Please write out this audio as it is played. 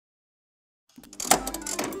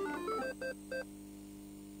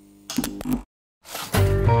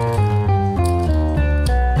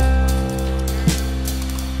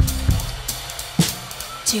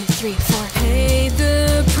Two, three, four. Pay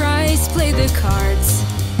the price, play the cards.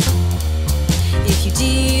 If you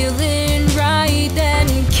dealin' right, then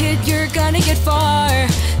kid, you're gonna get far.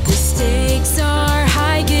 The stakes are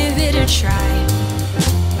high, give it a try.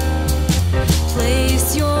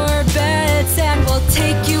 Place your bets and we'll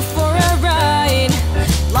take you for a ride.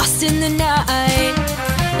 Lost in the night,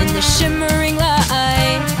 in the shimmering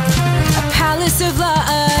light, a palace of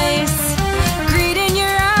lies, greed in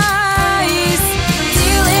your eyes.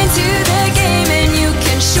 Deal into the game and you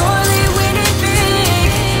can surely win it big.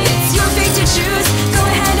 It's your fate to choose, go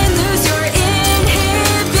ahead and lose your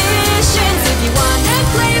inhibitions. If you wanna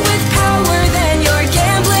play with power, then you're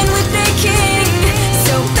gambling with the king.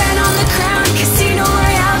 So bet on the crown, Casino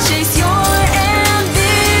Royale, chase your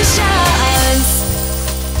ambitions.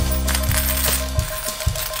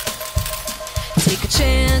 Take a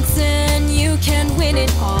chance and you can win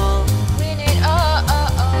it all.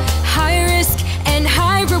 High risk and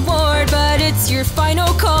high reward, but it's your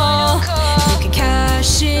final call. You can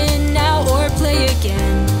cash in now or play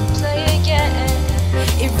again.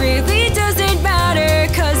 It really doesn't matter,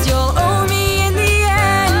 cause you'll owe me in the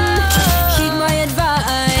end. Heed my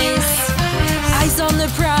advice, eyes on the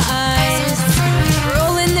prize,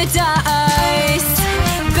 rolling the dice,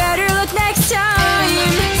 better luck next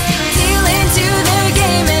time. Deal into the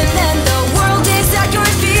game and then the world is at your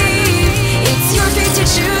feet. It's your fate to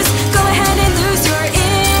choose, go ahead and lose your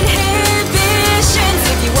inhibitions.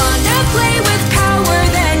 If you wanna play with power,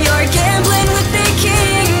 then you're gambling with the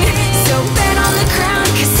king. So bet on the crown,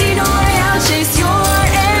 Casino Royale, chase your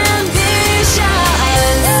ambitions.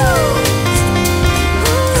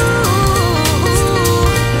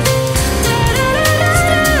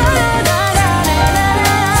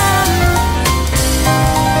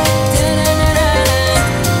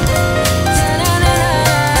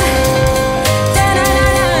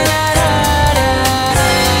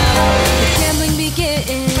 The gambling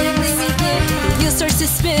begins, the wheel starts to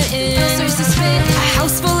spin, a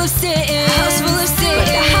house full of sin, but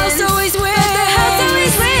the house always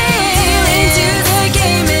wins.